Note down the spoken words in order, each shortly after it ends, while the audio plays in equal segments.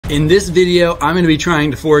In this video, I'm going to be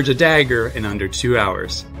trying to forge a dagger in under 2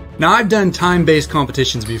 hours. Now, I've done time-based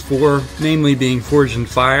competitions before, namely being forged in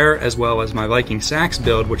fire, as well as my Viking Sax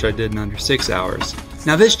build, which I did in under 6 hours.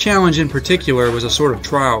 Now, this challenge in particular was a sort of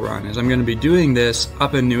trial run, as I'm going to be doing this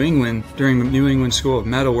up in New England during the New England School of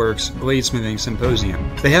Metalworks Bladesmithing Symposium.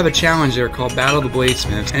 They have a challenge there called Battle of the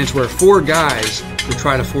Bladesmiths, and it's where 4 guys will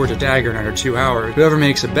try to forge a dagger in under 2 hours. Whoever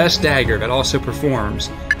makes the best dagger that also performs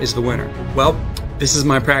is the winner. Well, this is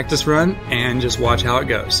my practice run, and just watch how it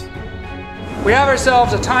goes. We have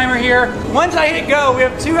ourselves a timer here. Once I hit go, we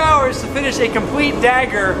have 2 hours to finish a complete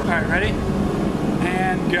dagger. All right, ready?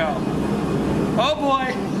 And go. Oh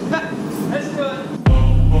boy, let's do it.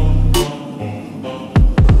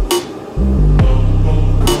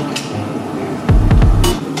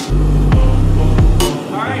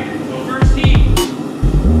 All right, first heat.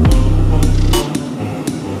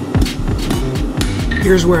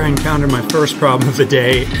 Here's where I encountered my first problem of the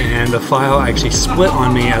day, and the file actually split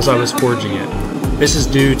on me as I was forging it. This is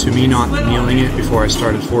due to me not annealing it before I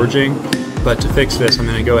started forging, but to fix this, I'm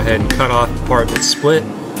going to go ahead and cut off the part that's split,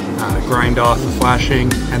 grind off the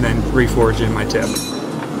flashing, and then reforge in my tip.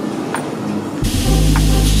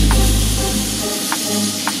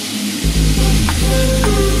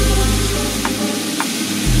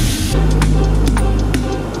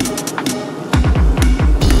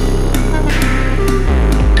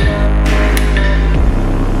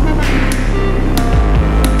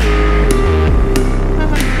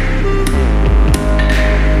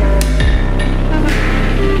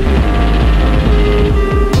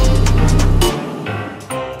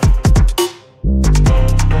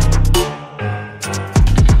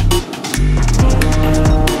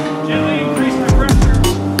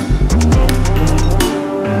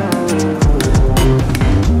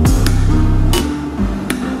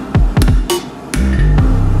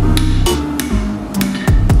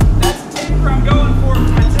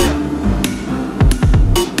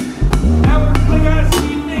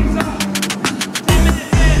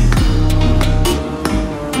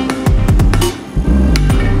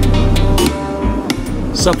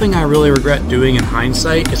 Something I really regret doing in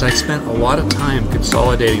hindsight is I spent a lot of time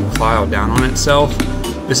consolidating the file down on itself.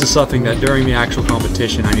 This is something that during the actual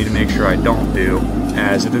competition I need to make sure I don't do,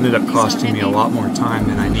 as it ended up costing me a lot more time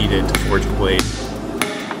than I needed to forge the blade.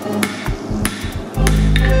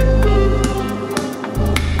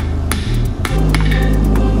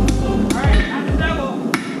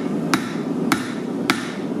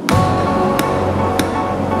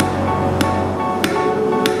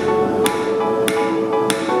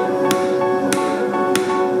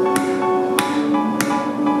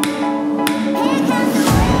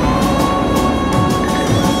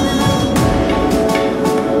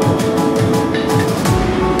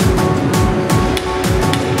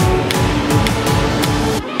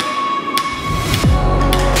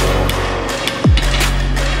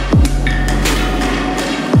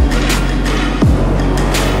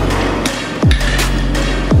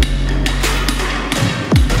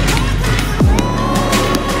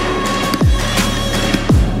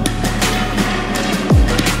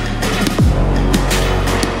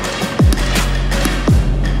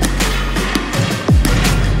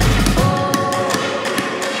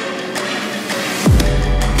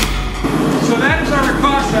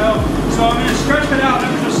 So I'm going to stretch it out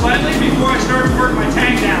ever so slightly before I start to work my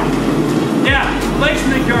tang down. Yeah,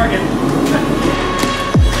 bladesmithing jargon.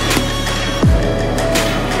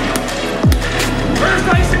 First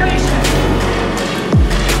isolation.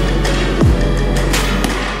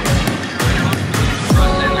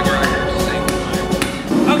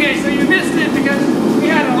 Okay, so you missed it because we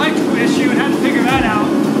had an electrical issue and had to figure that out.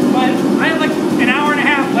 But I had like an hour and a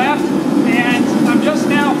half left, and I'm just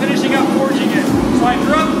now finishing up forging it. So I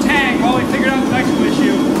threw up the tang while we figured out the electrical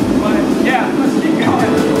issue. But yeah, let's keep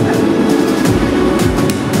going.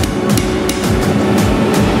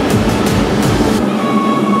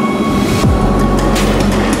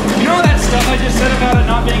 You know that stuff I just said about it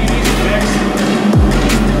not being an easy fix?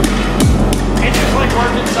 It just like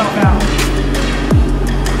worked itself out.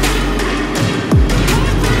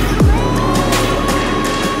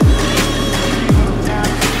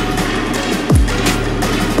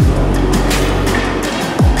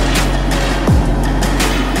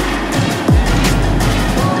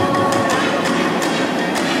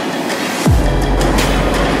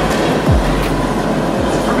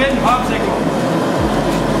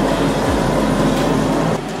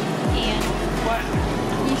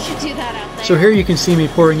 So here you can see me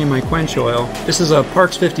pouring in my quench oil. This is a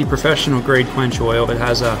Parks 50 professional grade quench oil that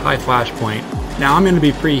has a high flash point. Now I'm going to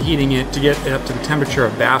be preheating it to get it up to the temperature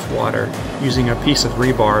of bath water using a piece of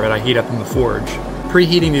rebar that I heat up in the forge.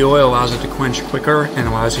 Preheating the oil allows it to quench quicker and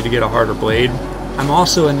allows you to get a harder blade. I'm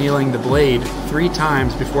also annealing the blade 3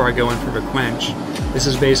 times before I go in for the quench. This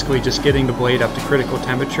is basically just getting the blade up to critical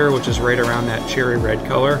temperature, which is right around that cherry red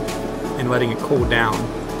color, and letting it cool down.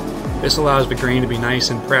 This allows the grain to be nice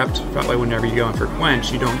and prepped, that way whenever you go in for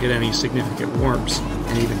quench, you don't get any significant warps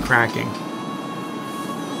and even cracking.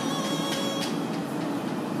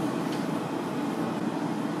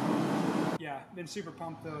 Yeah, been super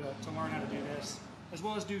pumped though to learn how to do this, as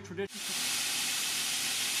well as do traditional.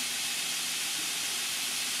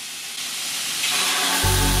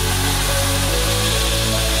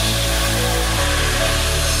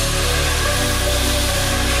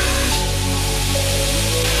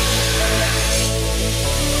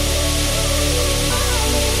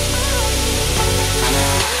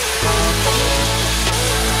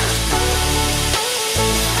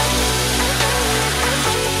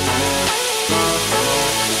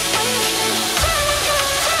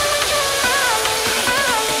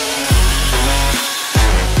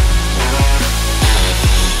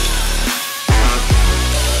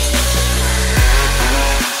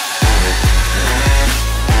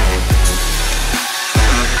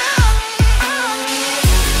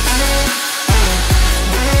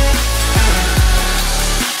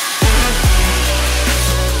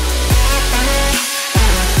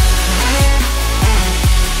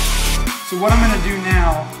 So what I'm going to do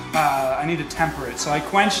now, I need to temper it. So I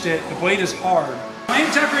quenched it, the blade is hard. Flame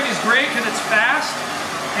tempering is great because it's fast,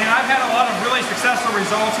 and I've had a lot of really successful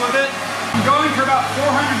results with it. I'm going for about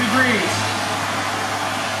 400 degrees.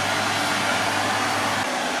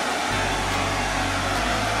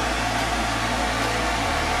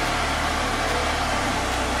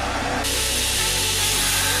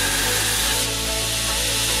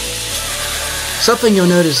 Something you'll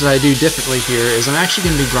notice that I do differently here is I'm actually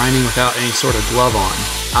going to be grinding without any sort of glove on.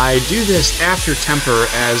 I do this after temper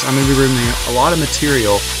as I'm going to be removing a lot of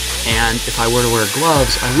material, and if I were to wear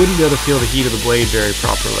gloves, I wouldn't be able to feel the heat of the blade very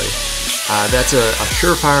properly. That's a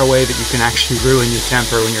surefire way that you can actually ruin your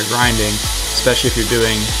temper when you're grinding, especially if you're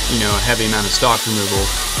doing, a heavy amount of stock removal.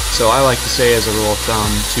 So I like to say as a rule of thumb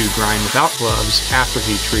to grind without gloves after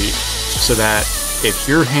heat treat, so that if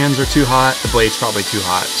your hands are too hot, the blade's probably too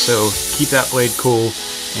hot. So keep that blade cool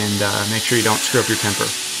and make sure you don't screw up your temper.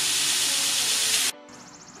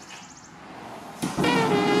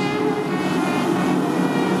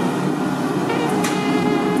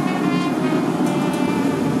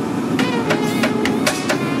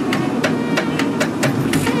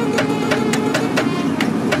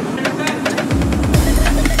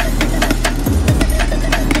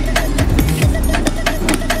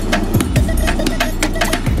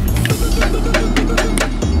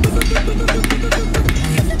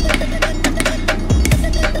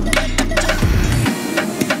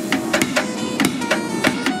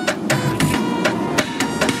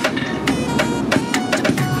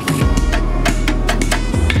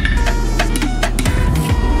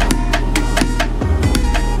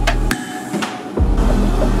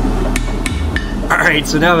 Alright,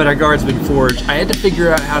 so now that our guard's been forged, I had to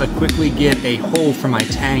figure out how to quickly get a hole for my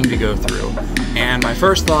tang to go through. And my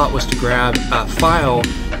first thought was to grab a file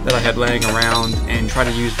that I had laying around and try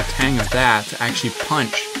to use the tang of that to actually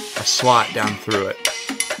punch a slot down through it.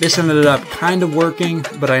 This ended up kind of working,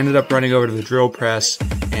 but I ended up running over to the drill press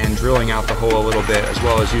and drilling out the hole a little bit, as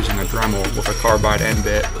well as using a Dremel with a carbide end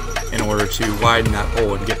bit in order to widen that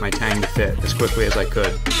hole and get my tang to fit as quickly as I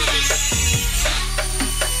could.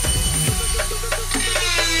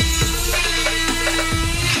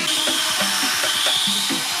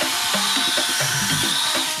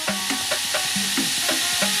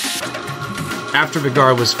 After the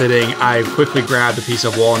guard was fitting, I quickly grabbed a piece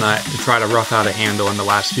of walnut to try to rough out a handle in the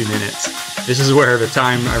last few minutes. This is where the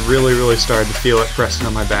time I really started to feel it pressing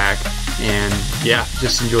on my back. And yeah,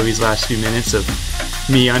 just enjoy these last few minutes of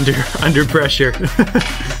me under pressure.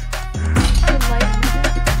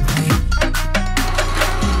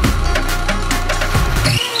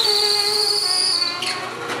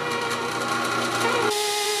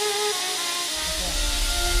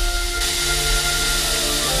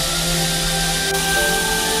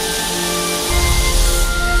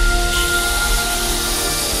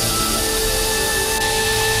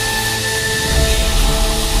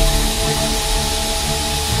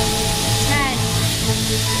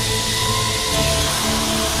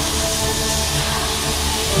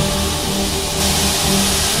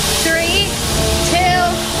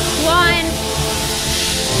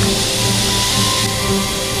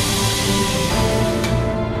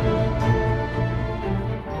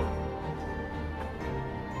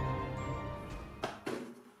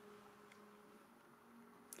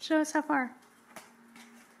 Show us how far.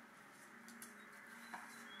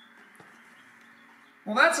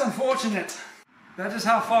 Well, that's unfortunate. That is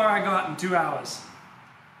how far I got in 2 hours.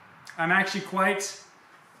 I'm actually quite,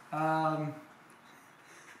 I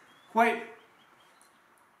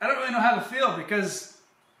don't really know how to feel because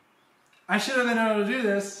I should have been able to do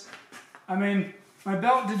this. I mean, my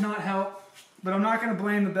belt did not help, but I'm not going to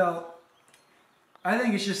blame the belt. I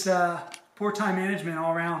think it's just poor time management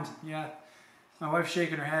all around. Yeah, my wife's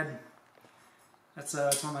shaking her head. That's one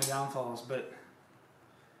of my downfalls, but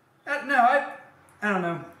no, I don't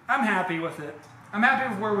know. I'm happy with it. I'm happy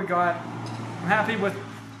with where we got. I'm happy with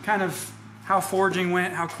kind of how forging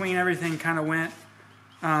went, how clean everything kind of went.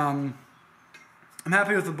 I'm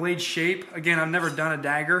happy with the blade shape. Again, I've never done a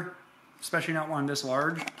dagger, especially not one this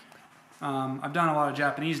large. I've done a lot of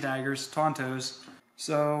Japanese daggers, Tontos.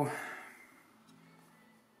 So,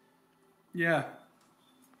 yeah.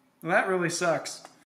 Well, that really sucks.